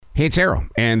Hey, it's Arrow,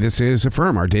 and this is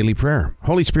Affirm, our daily prayer.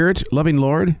 Holy Spirit, loving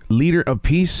Lord, leader of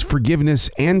peace, forgiveness,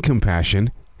 and compassion,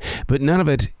 but none of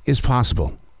it is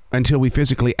possible until we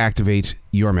physically activate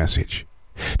your message,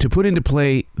 to put into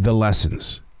play the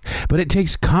lessons. But it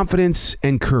takes confidence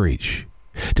and courage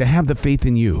to have the faith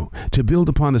in you, to build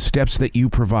upon the steps that you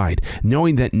provide,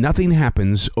 knowing that nothing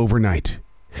happens overnight.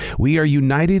 We are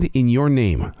united in your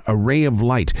name, a ray of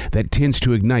light that tends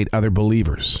to ignite other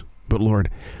believers. But Lord,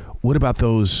 what about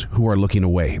those who are looking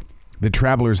away? The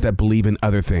travelers that believe in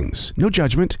other things. No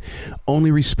judgment,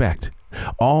 only respect.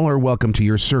 All are welcome to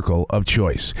your circle of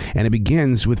choice, and it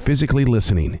begins with physically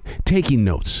listening, taking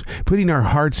notes, putting our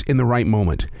hearts in the right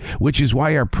moment, which is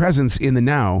why our presence in the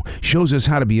now shows us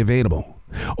how to be available.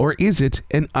 Or is it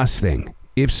an us thing?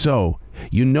 If so,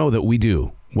 you know that we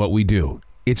do what we do.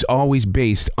 It's always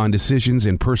based on decisions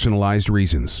and personalized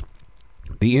reasons.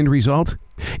 The end result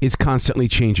is constantly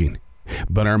changing.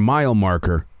 But our mile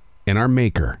marker and our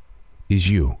maker is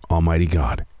you, Almighty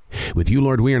God. With you,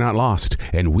 Lord, we are not lost,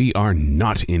 and we are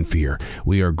not in fear.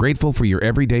 We are grateful for your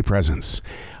everyday presence.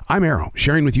 I'm Arrow,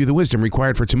 sharing with you the wisdom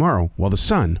required for tomorrow while the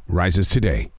sun rises today.